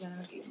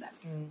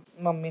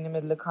 मम्मी ने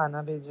मेरे लिए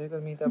खाना भेजे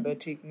क्योंकि मेरी तबीयत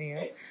ठीक नहीं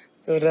है,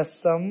 तो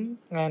रसम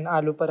एंड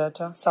आलू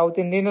paratha, south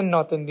Indian and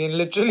north Indian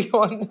literally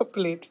on the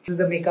plate. This is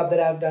the makeup that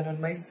I have done on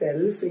my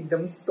self.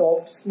 एकदम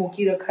सॉफ्ट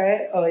स्मोकी रखा है.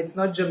 It's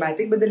not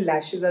dramatic but the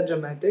lashes are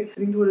dramatic.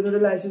 I think थोड़े थोड़े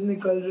lashes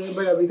निकल रहे हैं,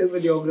 but अभी तक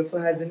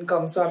videographer hasn't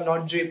come, so I am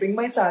not draping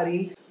my sari.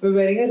 We are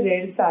wearing a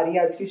red sari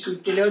आज की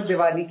शूट के लिए और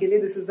दिवाली के लिए.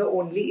 This is the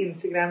only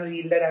Instagram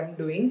reel that I am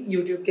doing.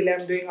 YouTube के लिए I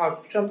am doing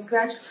outfit from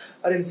scratch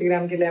और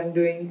इंस्टाग्राम के लिए आई एम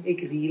डूइंग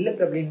एक रील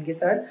प्रॉब्लम के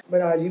साथ.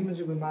 बट आज ही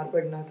मुझे बीमार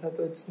पड़ना था,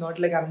 तो it's not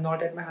like I am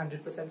not at my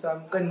 100%, so I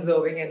am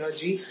conserving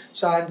energy.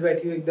 शांत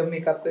बैठी हूँ एकदम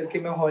मेकअप करके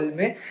मैं हॉल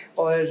में,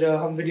 और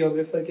हम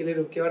वीडियोग्राफर के लिए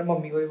रुके और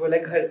मम्मी को भी बोला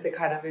घर से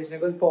खाना भेजने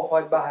को.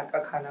 बहुत बाहर का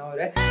खाना हो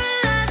रहा है.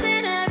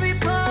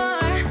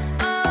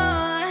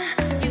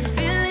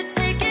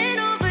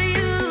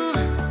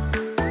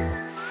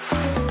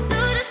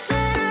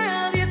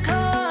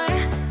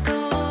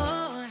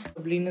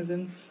 Is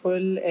in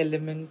full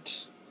element.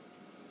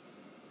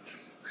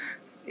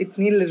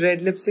 इतनी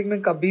रेड लिपस्टिक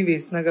में कभी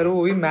वेस्ट ना करो,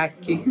 वो भी मैक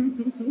की.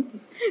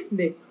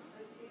 देख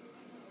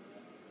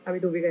अभी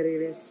तो भी कर रही है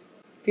वेस्ट.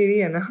 तेरी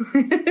है ना.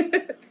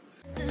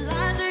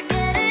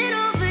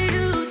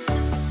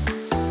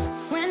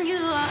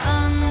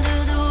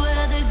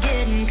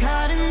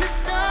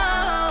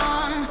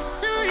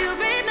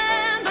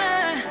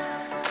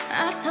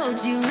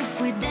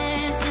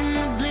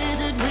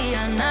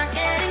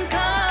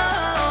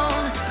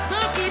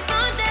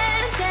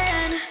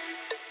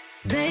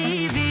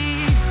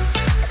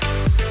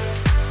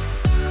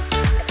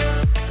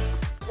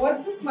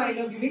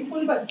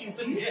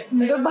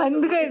 तो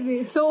बंद कर दी.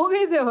 सो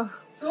गए थे वो.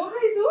 सो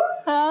गई तू?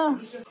 हाँ.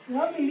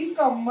 यार मेरी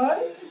कमर.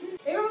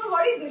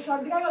 बॉडी शॉट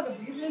दिखा लो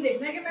प्लीज.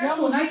 देखना है कि मैं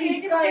सोना चाहिए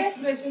इसका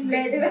एक्सप्रेशन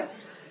देख.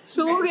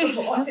 सो गए.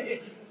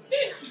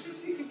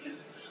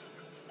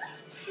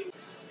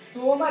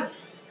 सो मत.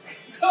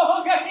 सो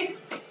गई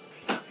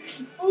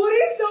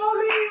पूरी. सो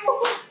गई वो.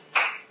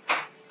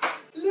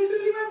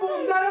 लिटरली मैं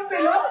बहुत ज्यादा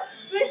पिलो.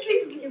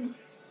 स्लीप.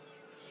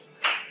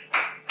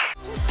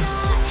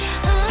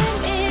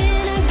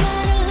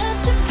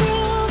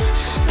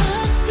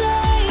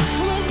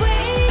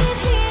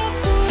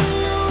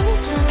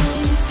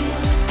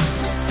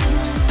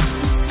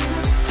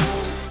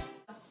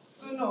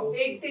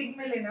 एक टेक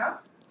में लेना.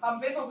 हम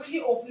पे फोकस की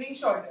ओपनिंग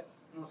शॉट है.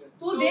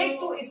 तू देख,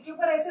 तू इसके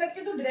ऊपर ऐसे रख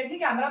के तू डायरेक्टली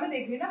कैमरा में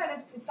देख रही है ना. मैंने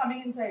इट्स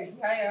कमिंग इनसाइड.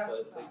 क्या यार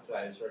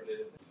ट्रायल शॉट ले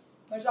लेते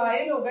हैं.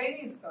 ट्रायल होगा ही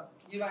नहीं इसका,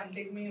 ये वन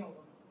टेक में ही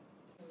होगा.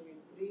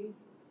 3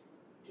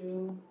 2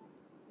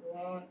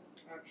 1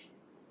 एक्शन.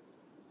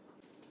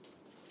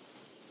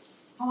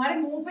 हमारे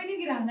मुंह पे नहीं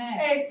गिराना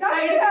है. ऐसा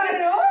गिरा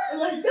रहे हो.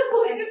 तो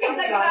पूछ के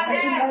कैसे गिराना है.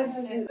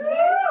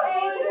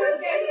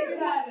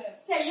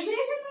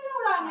 सेलिब्रेशन में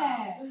उड़ाना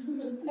है.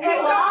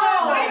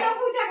 ऐसा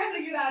पूछा कैसे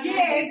गिराना है. ये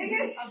ऐसे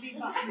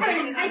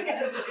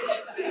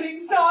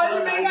सॉल्ट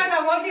में का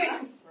नमक है।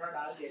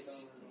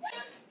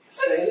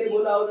 पहले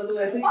बोला होता तो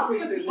ऐसे ही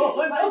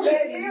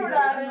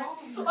उड़ा रहे हैं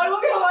और वो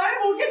भी हमारे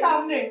मुंह के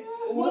सामने,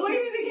 वो ही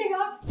नहीं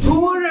दिखेगा।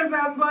 Who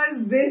remembers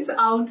this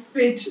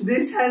outfit?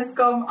 This has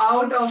come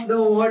out of the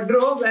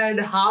wardrobe and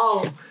how?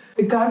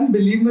 I can't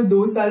believe मैं 2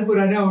 साल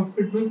पुराने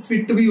आउटफिट में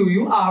फिट भी हुई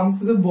हूँ। आर्म्स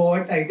में से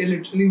बहुत टाइट है,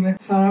 लिटरली मैं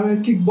सारा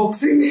मैं किक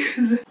बॉक्सिंग नहीं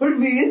कर रहा। बट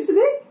वेस्ट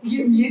ने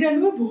ये टाइम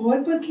में बहुत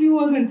पतली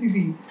हुआ करती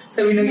थी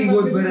सबीना की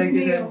गोद भराई के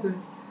टाइम पे।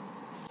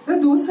 मैं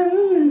 2 साल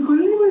में बिल्कुल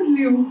नहीं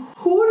बदली हूँ।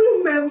 Who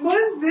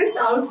remembers this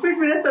outfit?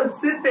 मेरा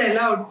सबसे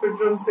पहला आउटफिट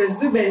फ्रॉम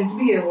स्केच में बेल्ट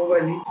भी है वो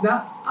वाली ना।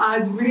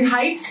 आज मेरी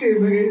हाइट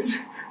सेम है,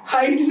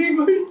 हाइट नहीं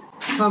बढ़ी।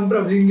 हम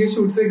प्रॉब्लम के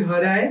शूट से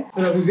घर आए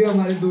और अभी भी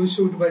हमारे 2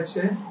 शूट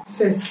बचे हैं।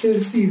 फेस्टिव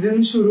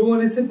सीजन शुरू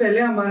होने से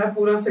पहले हमारा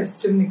पूरा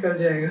फेस्टिव निकल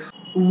जाएगा।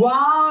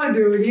 वाह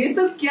डूड, ये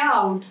तो क्या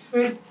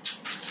आउटफिट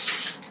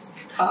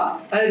था।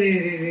 अरे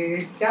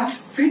रे क्या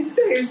फिट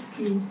है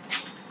इसकी।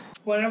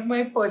 One of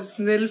my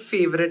personal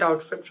favorite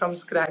outfit from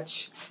scratch.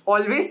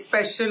 Always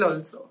special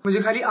also. मुझे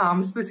खाली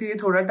आर्म्स पे से ये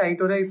थोड़ा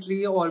टाइट हो रहा है इसलिए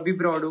ये और भी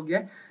ब्रॉड हो गया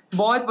है।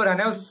 बहुत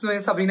पुराना है, उसमें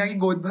सबीना की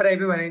गोद भराई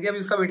पे बनाई थी, अभी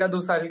उसका बेटा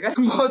 2 साल का है।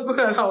 बहुत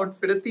पुराना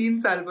आउटफिट है, 3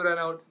 साल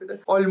पुराना आउटफिट है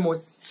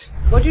almost.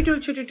 What you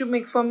told Chotu to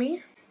make for me?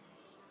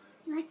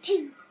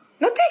 Nothing.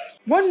 Nothing?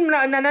 What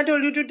Nana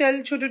told you to tell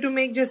Chotu to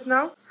make just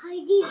now?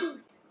 Haldi doodh.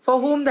 For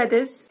whom that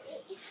is?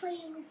 For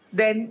you.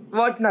 Then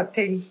what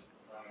nothing?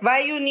 Why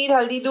you need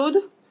haldi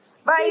doodh?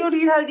 Why you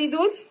need haldi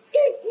doodh? To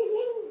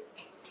drink.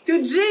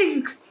 To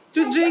drink.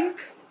 To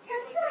drink.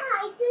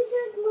 Haldi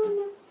doodh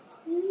mama.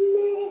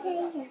 मेरे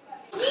गई है।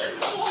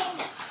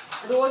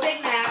 रोज एक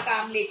नया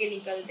काम लेके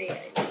निकलते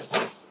हैं।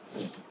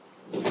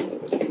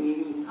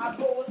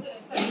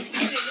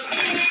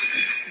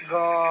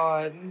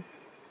 God.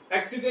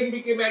 Accident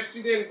became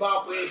accident,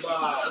 बाप रे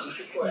बाप।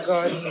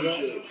 God.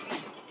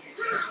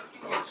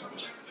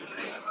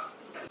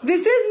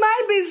 This is my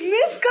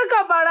business का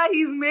कबाड़ा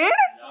he's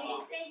made.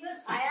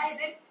 छाया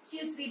इसे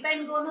she'll sweep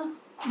and go ना,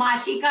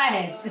 माशी का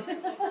है।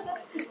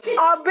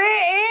 अबे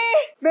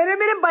मैंने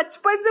मेरे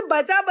बचपन से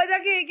बचा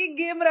के एक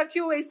गेम रखी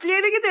हुई है, इसलिए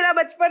नहीं कि तेरा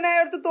बचपन है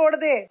और तू तोड़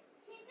दे।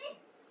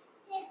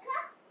 देखा,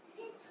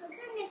 ये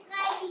छोटा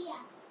निकाल दिया।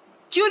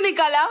 क्यों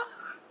निकाला?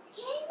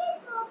 खेलने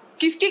को।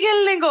 किसके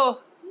खेलने को?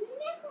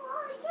 मेरे को,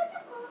 छोटे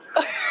को।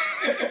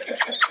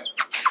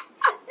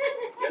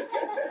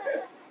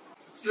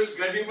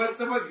 गनीमत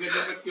समझ,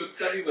 गनीमत की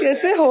उसका भी बचा।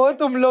 कैसे हो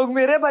तुम लोग?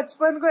 मेरे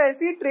बचपन को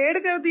ऐसे ही ट्रेड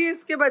कर दिए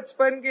इसके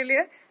बचपन के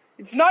लिए।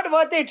 It's not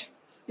worth it.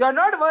 You're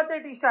not worth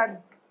it, Ishan.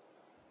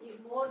 He's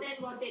more than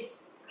worth it.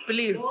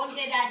 Please. Don't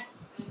say that.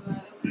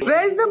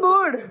 Where's the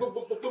board?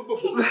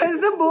 Where's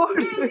the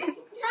board?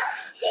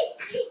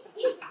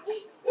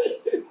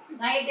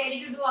 Now you tell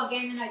you to do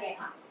again and again.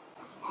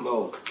 No.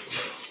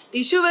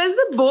 Ishu, where's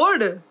the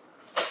board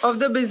of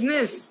the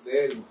business?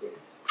 There inside.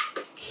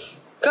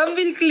 Come,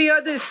 we'll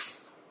clear this.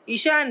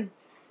 Ishan.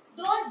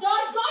 Don't.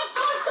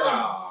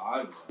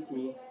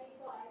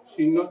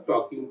 She's not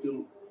talking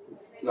to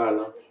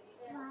Nana.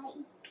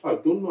 I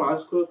don't know,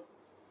 ask her.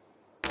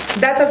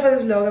 That's all for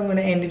this vlog. I'm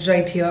gonna end it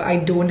right here. I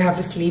don't have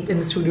to sleep in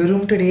the studio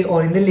room today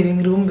or in the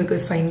living room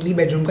because finally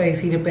bedroom का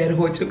AC repair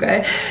हो चुका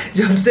है।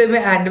 जब से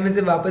मैं अंडमान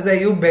से वापस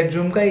आई हूँ,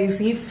 बेडरूम का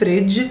AC,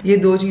 फ्रिज, ये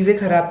 2 चीजें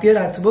खराब थी और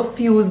आज सुबह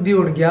फ्यूज भी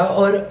उड़ गया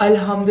और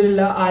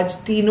अल्हम्दुलिल्लाह आज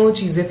तीनों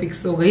चीजें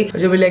फिक्स हो गई।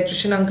 जब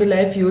इलेक्ट्रिशियन अंकल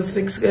आए फ्यूज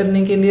फिक्स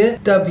करने के लिए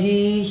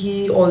तभी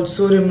he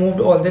also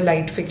removed all the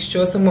light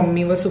fixtures. तो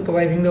mummy was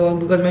supervising the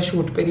work because मैं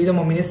शूट पे थी, तो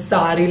मम्मी ने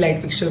सारी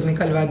लाइट फिक्सचर्स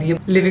निकलवा दिए।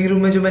 लिविंग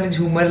रूम में जो मैंने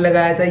झूमर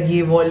लगाया था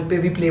ये वॉल पे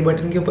भी प्ले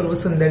बटन के ऊपर वो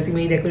सुंदर सी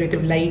मेरी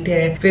डेकोरेटिव लाइट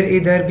है। फिर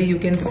इधर भी यू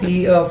कैन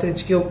सी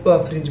फ्रिज के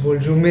ऊपर, फ्रिज बोल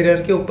रही हूँ,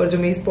 मिरर के ऊपर जो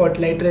मेरी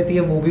स्पॉटलाइट रहती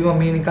है वो भी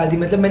मम्मी ने निकाल दी।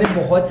 मतलब मैंने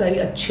बहुत सारी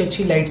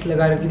अच्छी लाइट्स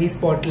लगा रखी थी,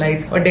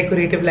 स्पॉटलाइट्स और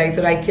डेकोरेटिव लाइट्स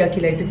और IKEA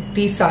की लाइट्स,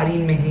 इतनी सारी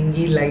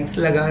महंगी लाइट्स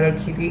लगा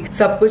रखी थी।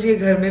 सब कुछ ये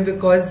घर में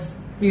बिकॉज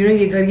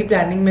ये घर की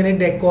प्लानिंग मैंने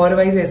डेकोर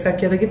वाइज ऐसा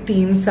किया था कि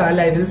 3 साल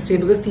आई विल स्टे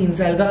बिकॉज 3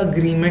 साल का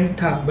अग्रीमेंट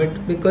था, बट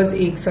बिकॉज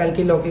 1 साल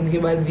के लॉक इन के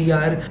बाद we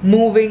are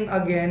moving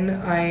again.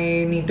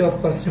 I need two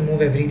of course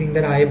remove everything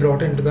that I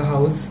brought into the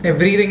house.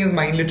 Everything is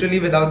mine literally,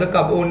 without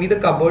the only the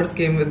cupboards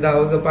came with the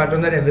house, apart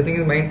from that everything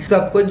is mine.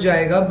 सब कुछ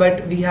जाएगा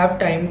but we have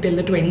time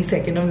till the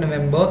 22nd of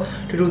November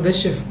to do the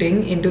shifting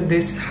into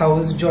this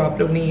house जो आप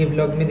लोग ने ये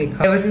vlog में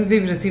देखा। Ever since we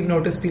receive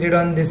notice period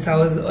on this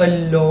house, a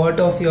lot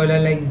of you all are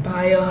like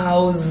bye a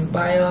house,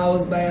 bye a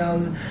house, bye a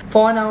house.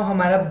 For now,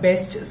 हमारा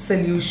best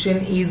solution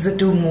is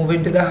to move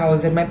into the house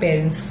that my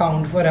parents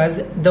found for us.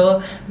 The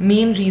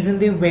main reason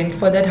they went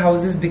for that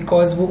house is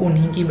because वो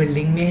उन्हीं की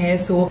building में है,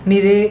 so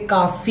मेरे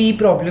काफी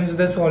problems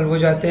उधर solve हो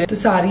जाते हैं। तो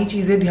सारी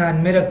चीजें ध्यान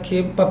में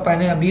रखे पापा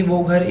ने अभी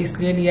वो घर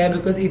इसलिए लिया है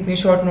बिकॉज इतने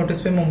शॉर्ट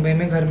नोटिस पे मुंबई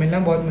में घर मिलना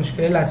बहुत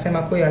मुश्किल है। लास्ट टाइम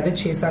आपको याद है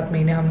 6-7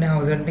 महीने हमने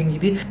हाउस हंटिंग की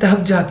थी,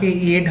 तब जाके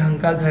ये ढंग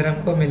का घर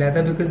हमको मिला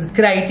था बिकॉज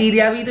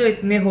क्राइटेरिया भी तो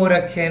इतने हो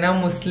रखे हैं ना,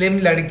 मुस्लिम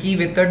लड़की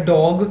विद अ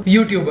डॉग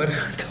यूट्यूबर,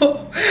 तो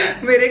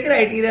मेरे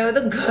क्राइटेरिया में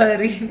तो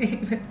घर ही नहीं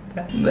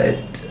मिलता।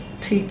 बट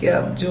ठीक है,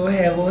 अब जो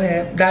है वो है.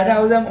 That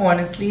house I'm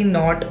honestly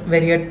not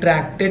very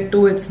attracted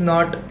to. It's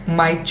not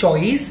my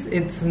choice.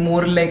 It's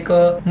more like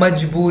a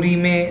मजबूरी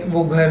में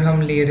वो घर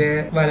हम ले रहे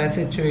हैं वाला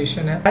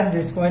सिचुएशन है. At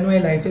this point my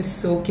life is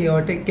so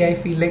chaotic कि I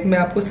feel like मैं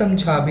आपको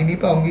समझा भी नहीं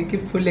पाऊंगी कि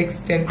full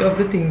extent of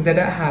the things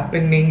that are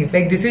happening.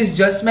 Like this is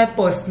just my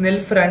personal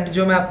front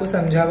जो मैं आपको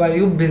समझा पा रही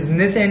हूँ.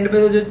 Business end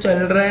पे तो जो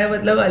चल रहा है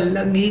मतलब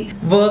अलग ही.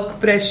 Work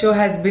pressure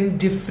has been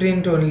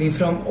different only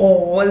from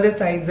all the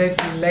sides. I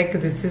feel like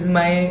this is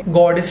my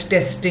God is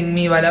testing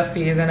me wala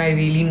phase and I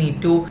really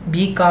need to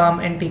be calm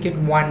and take it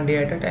one day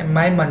at a time.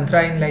 My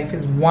mantra in life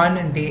is one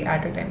day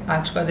at a time.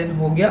 आज का दिन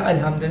हो गया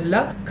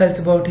अल्हम्दुलिल्लाह. कल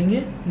सुबह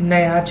उठेंगे,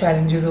 नया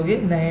challenges हो गए,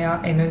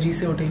 नया energy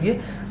से उठेंगे.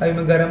 अभी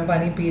मैं गर्म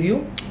पानी पी रही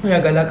हूँ, मेरा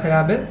गला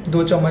खराब है.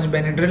 2 चम्मच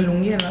बेनेड्रिल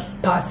लूंगी and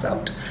pass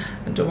out.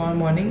 Tomorrow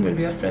morning will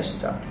be a fresh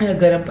start. मेरा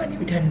गर्म पानी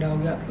भी ठंडा हो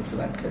गया आप लोग से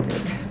बात करते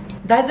रहते.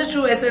 That's the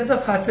true essence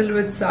of hustle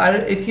with Sar.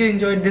 If you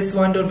enjoyed this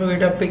one, don't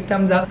forget to big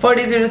thumbs up. For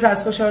these videos,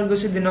 ask for shout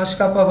out,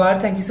 Dinoshka Pawar.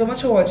 Thank you so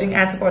much for watching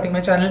and supporting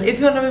my channel. If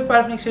you want to be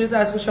part of next videos,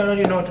 ask for shout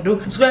out, you know what to do.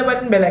 Subscribe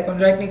button, bell icon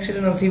right next to it,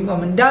 and also leave a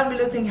comment down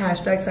below saying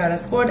hashtag Sarah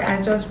Squad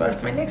and just part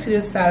of my next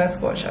video, Sarah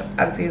Squad shot.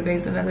 I'll see you guys very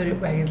soon. Another video.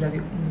 Bye guys, love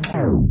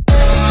you.